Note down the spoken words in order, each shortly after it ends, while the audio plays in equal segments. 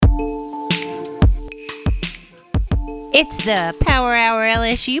It's the Power Hour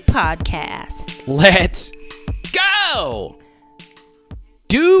LSU podcast. Let's go!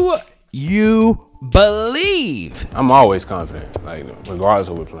 Do you believe? I'm always confident, like regardless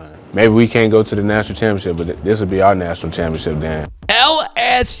of what we're playing. Maybe we can't go to the national championship, but this will be our national championship then.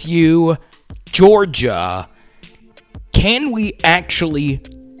 LSU, Georgia. Can we actually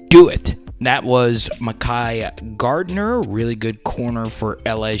do it? That was Mekhi Gardner, really good corner for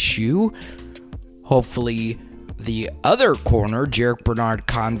LSU. Hopefully the other corner, Jarek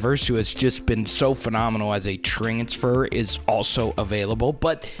Bernard-Converse, who has just been so phenomenal as a transfer, is also available.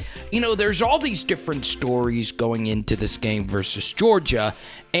 But, there's all these different stories going into this game versus Georgia.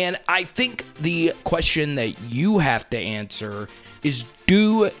 And I think the question that you have to answer is,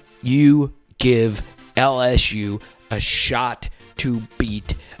 do you give LSU a shot to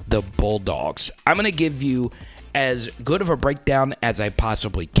beat the Bulldogs? I'm going to give you as good of a breakdown as I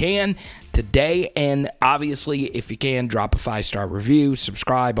possibly can today, and obviously if you can, drop a 5-star review,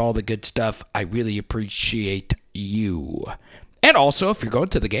 subscribe, all the good stuff. I really appreciate you. And also, if you're going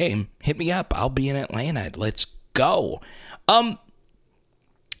to the game, hit me up. I'll be in Atlanta. Let's go.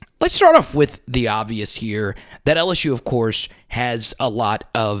 Let's start off with the obvious here, that LSU, of course, has a lot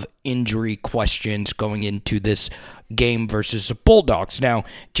of injury questions going into this game versus the Bulldogs. Now,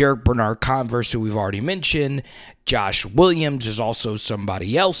 Jarek Bernard-Converse, who we've already mentioned, Josh Williams is also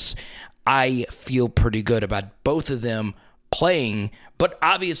somebody else. I feel pretty good about both of them playing, but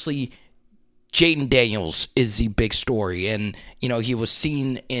obviously Jaden Daniels is the big story, and he was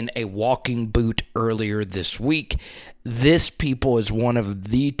seen in a walking boot earlier this week. This, people, is one of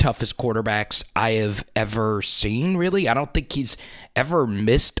the toughest quarterbacks I have ever seen, really. I don't think he's ever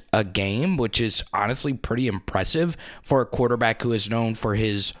missed a game, which is honestly pretty impressive for a quarterback who is known for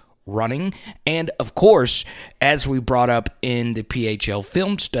his running. And, of course, as we brought up in the PHL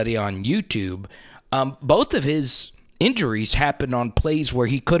film study on YouTube, both of his injuries happened on plays where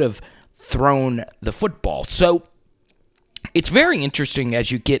he could have thrown the football. So it's very interesting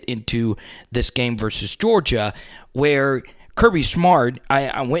as you get into this game versus Georgia, where Kirby Smart,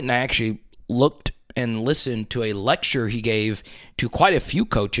 I went and I actually looked and listened to a lecture he gave to quite a few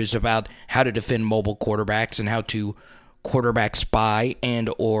coaches about how to defend mobile quarterbacks and how to quarterback spy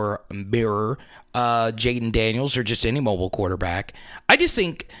and or mirror Jaden Daniels or just any mobile quarterback. I just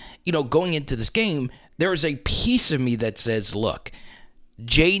think, going into this game, there is a piece of me that says, look,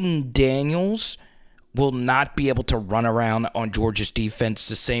 Jaden Daniels will not be able to run around on Georgia's defense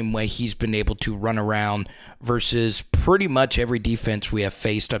the same way he's been able to run around versus pretty much every defense we have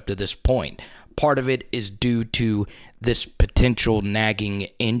faced up to this point. Part of it is due to this potential nagging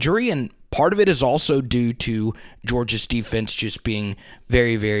injury, and part of it is also due to Georgia's defense just being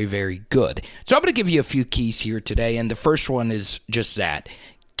very, very, very good. So I'm going to give you a few keys here today, and the first one is just that.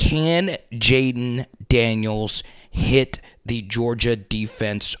 Can Jaden Daniels hit the Georgia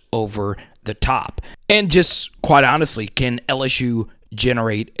defense over the top? And just quite honestly, can LSU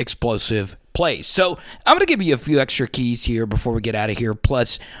generate explosive plays? So I'm going to give you a few extra keys here before we get out of here,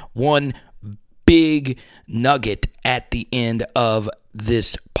 plus one big nugget at the end of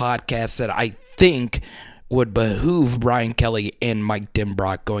this podcast that I think would behoove Brian Kelly and Mike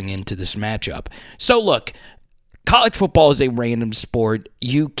Denbrock going into this matchup. So look, college football is a random sport.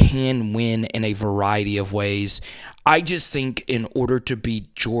 You can win in a variety of ways. I just think in order to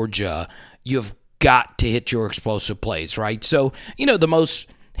beat Georgia, you've got to hit your explosive plays, right? So, the most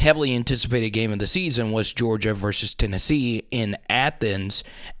heavily anticipated game of the season was Georgia versus Tennessee in Athens,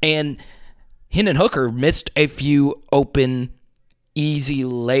 and Hendon Hooker missed a few open, easy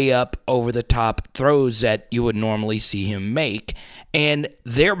layup over-the-top throws that you would normally see him make, and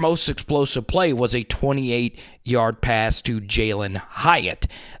their most explosive play was a 28-yard pass to Jalen Hyatt.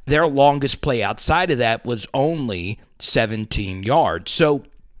 Their longest play outside of that was only 17 yards. So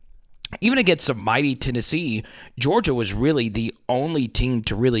even against the mighty Tennessee, Georgia was really the only team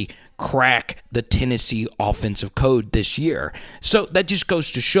to really crack the Tennessee offensive code this year. So that just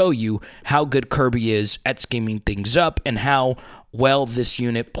goes to show you how good Kirby is at scheming things up and how well this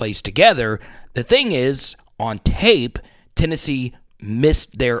unit plays together. The thing is, on tape, Tennessee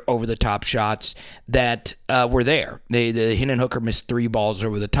missed their over-the-top shots that were there. The Hendon Hooker missed 3 balls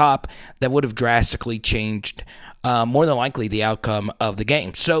over the top that would have drastically changed, more than likely, the outcome of the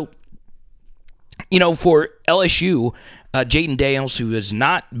game. So, for LSU, Jaden Daniels, who has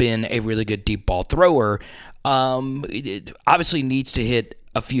not been a really good deep ball thrower, obviously needs to hit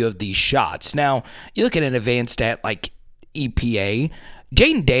a few of these shots. Now, you look at an advanced stat like EPA,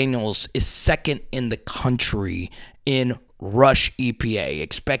 Jaden Daniels is second in the country in rush EPA,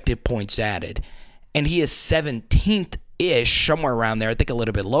 expected points added, and he is 17th ish, somewhere around there. I think a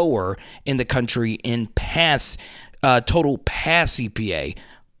little bit lower in the country in total pass EPA.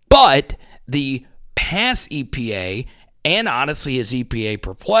 But the pass EPA and honestly his EPA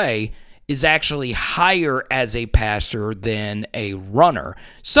per play is actually higher as a passer than a runner.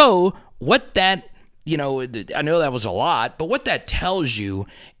 So what that, I know that was a lot, but what that tells you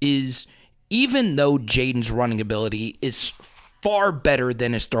is even though Jaden's running ability is far better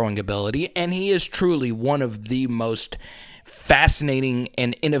than his throwing ability, and he is truly one of the most fascinating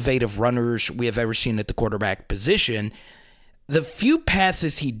and innovative runners we have ever seen at the quarterback position, the few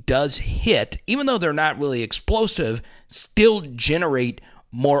passes he does hit, even though they're not really explosive, still generate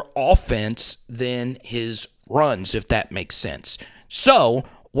more offense than his runs, if that makes sense. So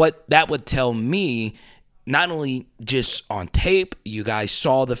what that would tell me, not only just on tape, you guys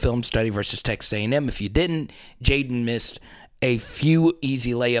saw the film study versus Texas A&M. If you didn't, Jaden missed a few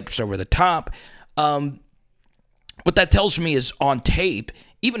easy layups over the top. What that tells me is on tape,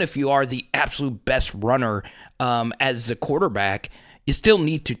 even if you are the absolute best runner as a quarterback, you still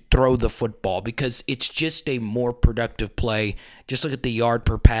need to throw the football because it's just a more productive play. Just look at the yard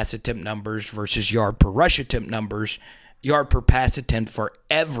per pass attempt numbers versus yard per rush attempt numbers. Yard per pass attempt for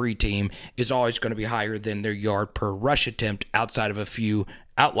every team is always going to be higher than their yard per rush attempt outside of a few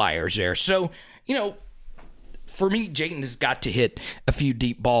outliers there. So, for me, Jaden has got to hit a few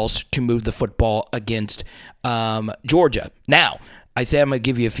deep balls to move the football against Georgia. Now, I say I'm going to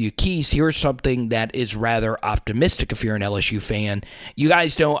give you a few keys. Here's something that is rather optimistic if you're an LSU fan. You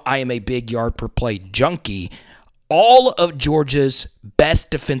guys know I am a big yard per play junkie. All of Georgia's best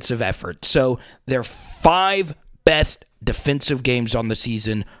defensive efforts, so their 5 best defensive games on the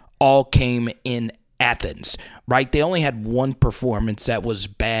season all came in Athens, right? They only had one performance that was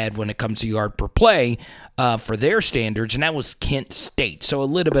bad when it comes to yard per play for their standards, and that was Kent State, so a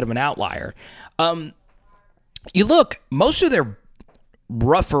little bit of an outlier. You look, most of their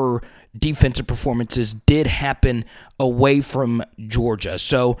rougher defensive performances did happen away from Georgia,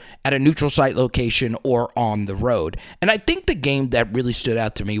 so at a neutral site location or on the road. And I think the game that really stood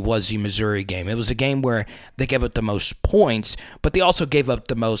out to me was the Missouri game. It was a game where they gave up the most points, but they also gave up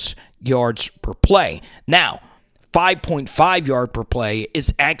the most yards per play. Now, 5.5 yard per play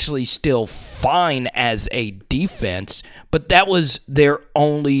is actually still fine as a defense, but that was their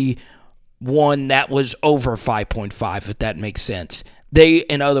only one that was over 5.5, if that makes sense. They,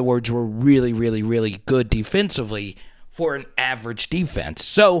 in other words, were really, really, really good defensively for an average defense.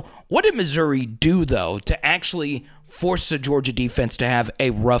 So what did Missouri do, though, to actually force the Georgia defense to have a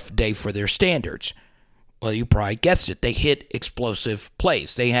rough day for their standards? Well, you probably guessed it. They hit explosive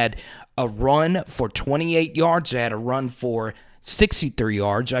plays. They had a run for 28 yards. They had a run for 63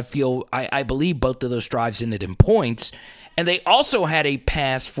 yards. I believe both of those drives ended in points. And they also had a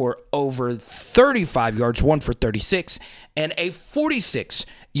pass for over 35 yards, one for 36, and a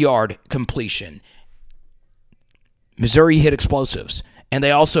 46-yard completion. Missouri hit explosives, and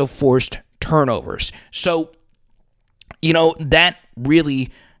they also forced turnovers. So, that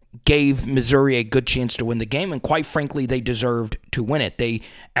really gave Missouri a good chance to win the game, and quite frankly, they deserved to win it. They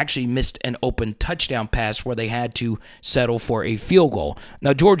actually missed an open touchdown pass where they had to settle for a field goal.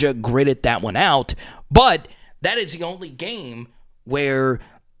 Now, Georgia gritted that one out, but that is the only game where,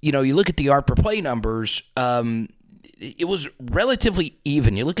 you look at the yard per play numbers, it was relatively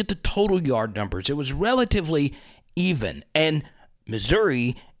even. You look at the total yard numbers, it was relatively even. And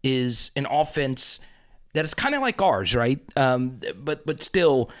Missouri is an offense that is kind of like ours, right? But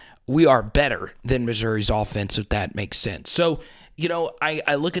still, we are better than Missouri's offense, if that makes sense. So,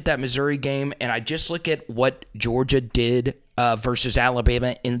 I look at that Missouri game, and I just look at what Georgia did versus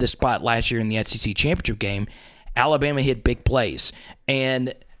Alabama in the spot last year in the SEC championship game. Alabama hit big plays,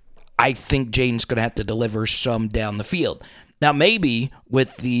 and I think Jaden's going to have to deliver some down the field. Now, maybe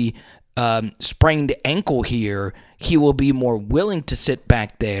with the sprained ankle here, he will be more willing to sit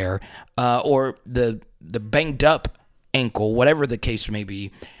back there, or the banged up ankle, whatever the case may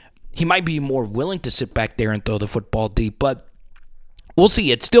be. He might be more willing to sit back there and throw the football deep, but we'll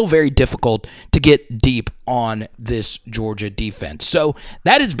see. It's still very difficult to get deep on this Georgia defense. So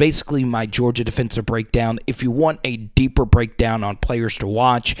that is basically my Georgia defensive breakdown. If you want a deeper breakdown on players to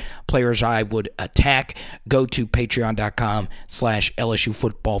watch, players I would attack, go to patreon.com/LSU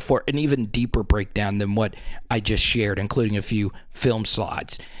football for an even deeper breakdown than what I just shared, including a few film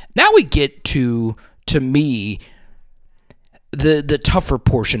slides. Now we get to me, the tougher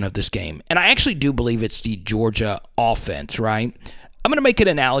portion of this game. And I actually do believe it's the Georgia offense, right? I'm going to make an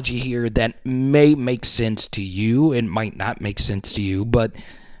analogy here that may make sense to you. It might not make sense to you, but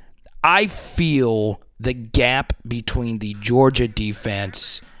I feel the gap between the Georgia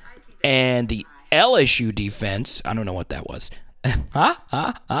defense and the LSU defense, I don't know what that was.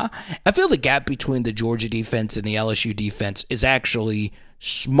 I feel the gap between the Georgia defense and the LSU defense is actually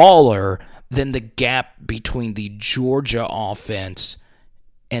smaller than the gap between the Georgia offense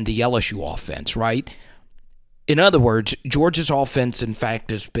and the LSU offense, right? In other words, Georgia's offense, in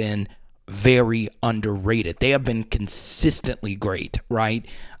fact, has been very underrated. They have been consistently great, right?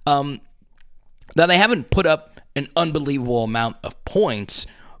 Now, they haven't put up an unbelievable amount of points,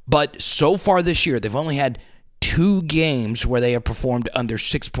 but so far this year, they've only had 2 games where they have performed under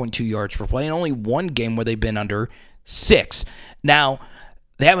 6.2 yards per play, and only 1 game where they've been under 6. Now,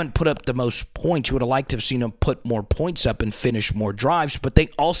 they haven't put up the most points. You would have liked to have seen them put more points up and finish more drives, but they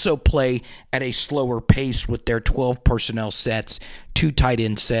also play at a slower pace with their 12 personnel sets, 2 tight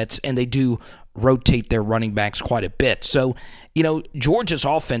end sets, and they do rotate their running backs quite a bit. So, Georgia's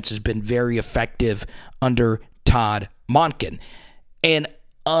offense has been very effective under Todd Monken. And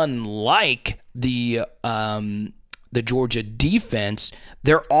unlike the Georgia defense,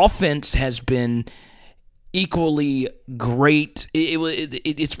 their offense has been equally great.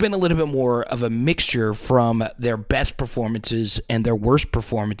 It's been a little bit more of a mixture from their best performances and their worst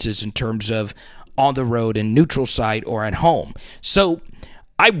performances in terms of on the road and neutral site or at home. So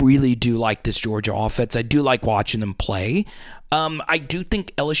I really do like this Georgia offense. I do like watching them play. I do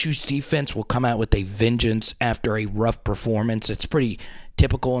think LSU's defense will come out with a vengeance after a rough performance. It's pretty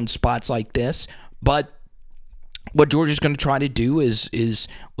typical in spots like this, but what Georgia's going to try to do is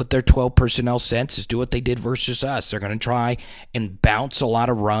with their 12 personnel sets is do what they did versus us. They're going to try and bounce a lot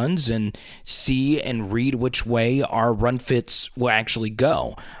of runs and see and read which way our run fits will actually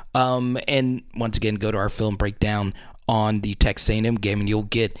go. And once again, go to our film breakdown on the Texas A&M game, and you'll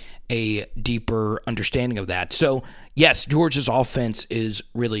get a deeper understanding of that. So, yes, Georgia's offense is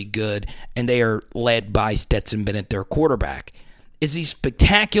really good, and they are led by Stetson Bennett, their quarterback. Is he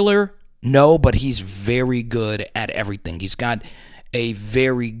spectacular? No, but he's very good at everything. He's got a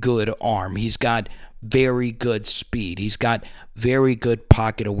very good arm. He's got very good speed. He's got very good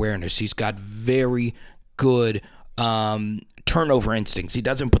pocket awareness. He's got very good turnover instincts. He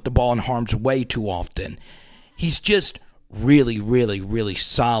doesn't put the ball in harm's way too often. He's just really, really, really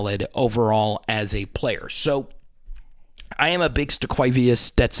solid overall as a player. So I am a big Staquavius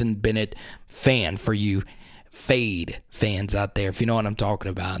Stetson Bennett fan for you Fade fans out there. If you know what I'm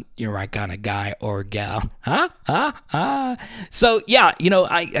talking about, you're right kind of guy or gal. So, yeah,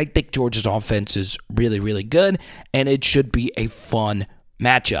 I think Georgia's offense is really, really good, and it should be a fun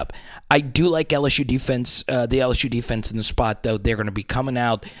matchup. I do like LSU defense, the LSU defense in the spot, though. They're going to be coming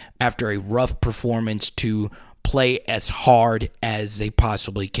out after a rough performance to play as hard as they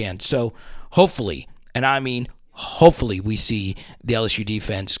possibly can. So, hopefully, and I mean hopefully we see the LSU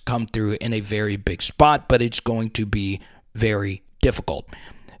defense come through in a very big spot, but it's going to be very difficult.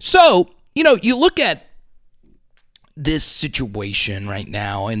 So, you look at this situation right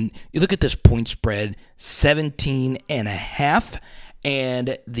now, and you look at this point spread, 17.5,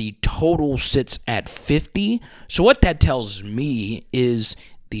 and the total sits at 50. So what that tells me is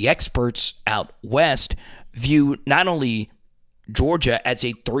the experts out west view not only Georgia as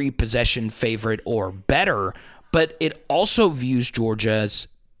a 3-possession favorite or better, but it also views Georgia's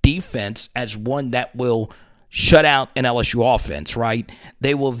defense as one that will shut out an LSU offense, right?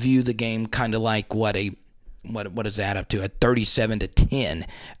 They will view the game kind of like what does that up to? A 37-10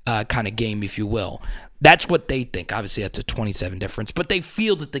 kind of game, if you will. That's what they think. Obviously, that's a 27 difference, but they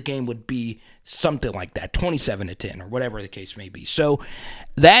feel that the game would be something like that, 27-10 or whatever the case may be. So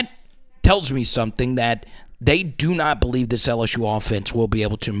that tells me something that they do not believe this LSU offense will be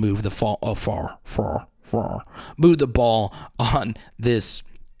able to move the move the ball on this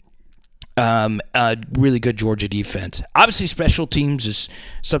really good Georgia defense. Obviously, special teams is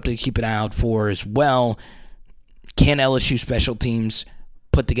something to keep an eye out for as well. Can LSU special teams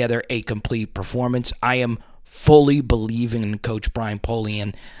put together a complete performance? I am fully believing in Coach Brian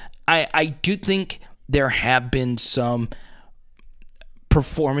Polian. I do think there have been some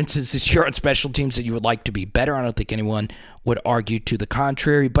performances this year on special teams that you would like to be better. I don't think anyone would argue to the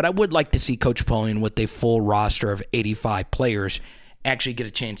contrary, but I would like to see Coach Polian with a full roster of 85 players actually get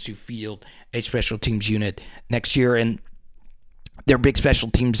a chance to field a special teams unit next year. And their big special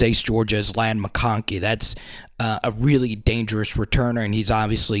teams ace, Georgia, is Ladd McConkey. That's a really dangerous returner, and he's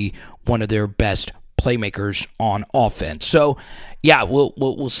obviously one of their best playmakers on offense. So, yeah,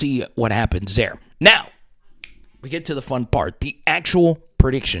 we'll see what happens there. Now, we get to the fun part, the actual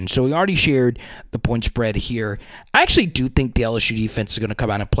prediction. So we already shared the point spread here. I actually do think the LSU defense is going to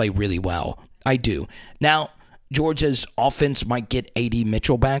come out and play really well. I do. Now, Georgia's offense might get A.D.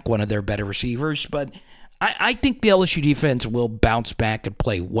 Mitchell back, one of their better receivers, but I think the LSU defense will bounce back and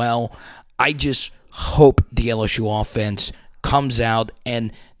play well. I just hope the LSU offense comes out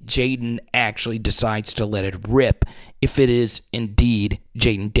and Jaden actually decides to let it rip if it is indeed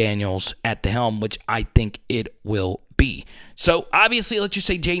Jaden Daniels at the helm, which I think it will be. So obviously, let's just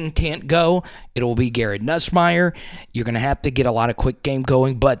say Jaden can't go. It will be Garrett Nussmeier. You're going to have to get a lot of quick game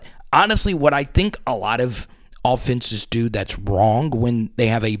going. But honestly, what I think a lot of offenses do that's wrong when they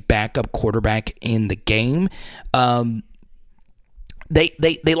have a backup quarterback in the game,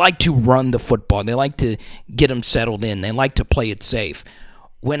 they like to run the football. They like to get them settled in. They like to play it safe.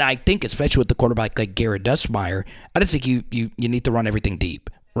 When I think, especially with the quarterback like Garrett Nussmeier, I just think you need to run everything deep,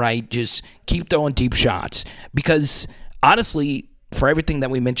 right? Just keep throwing deep shots. Because, honestly, for everything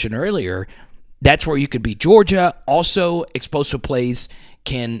that we mentioned earlier, that's where you could beat Georgia. Also, explosive plays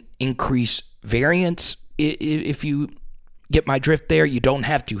can increase variance. If you get my drift there, you don't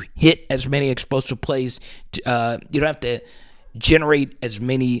have to hit as many explosive plays. You don't have to generate as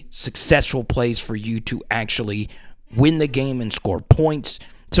many successful plays for you to actually win the game and score points.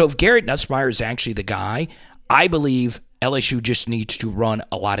 So if Garrett Nussmeier is actually the guy, I believe LSU just needs to run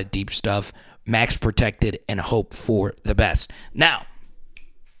a lot of deep stuff, max protected, and hope for the best. Now,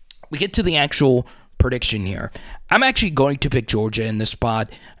 we get to the actual prediction here. I'm actually going to pick Georgia in this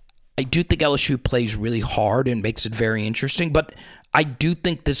spot. I do think LSU plays really hard and makes it very interesting, but I do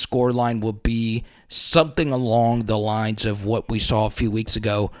think this scoreline will be something along the lines of what we saw a few weeks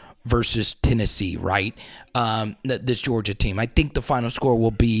ago versus Tennessee, right? This Georgia team. I think the final score will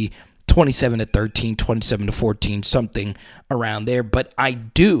be 27-13, 27-14, something around there. But I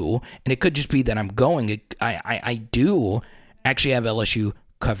do, and it could just be that I'm going, I do actually have LSU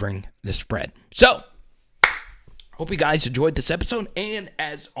covering the spread. So, hope you guys enjoyed this episode. And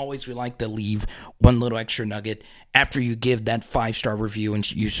as always, we like to leave one little extra nugget after you give that 5-star review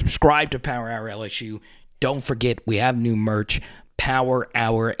and you subscribe to Power Hour LSU. Don't forget, we have new merch,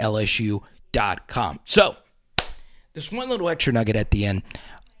 PowerHourLSU.com. So, there's one little extra nugget at the end.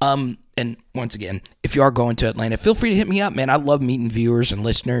 And once again, if you are going to Atlanta, feel free to hit me up, man. I love meeting viewers and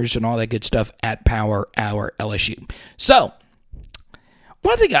listeners and all that good stuff at Power Hour LSU. So,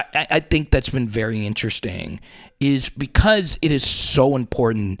 one thing I think that's been very interesting is because it is so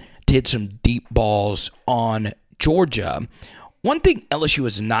important to hit some deep balls on Georgia, one thing LSU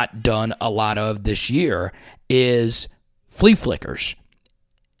has not done a lot of this year is flea flickers,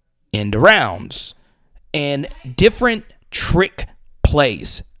 end arounds, and different trick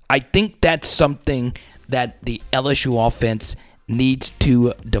plays. I think that's something that the LSU offense needs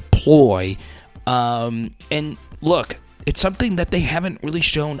to deploy. And look, it's something that they haven't really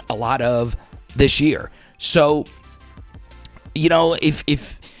shown a lot of this year. So, you know,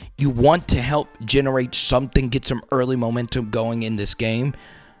 if you want to help generate something, get some early momentum going in this game,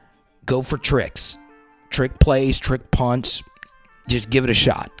 go for tricks. Trick plays, trick punts. Just give it a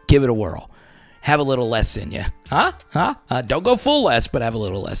shot. Give it a whirl. Have a little less in you. Huh? Don't go full less, but have a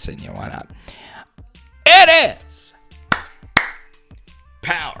little less in you. Why not? It is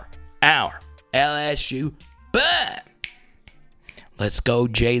Power Hour LSU. Bam! Let's go,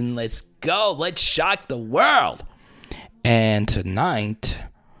 Jaden. Let's go. Let's shock the world. And tonight,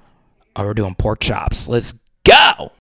 we're doing pork chops. Let's go.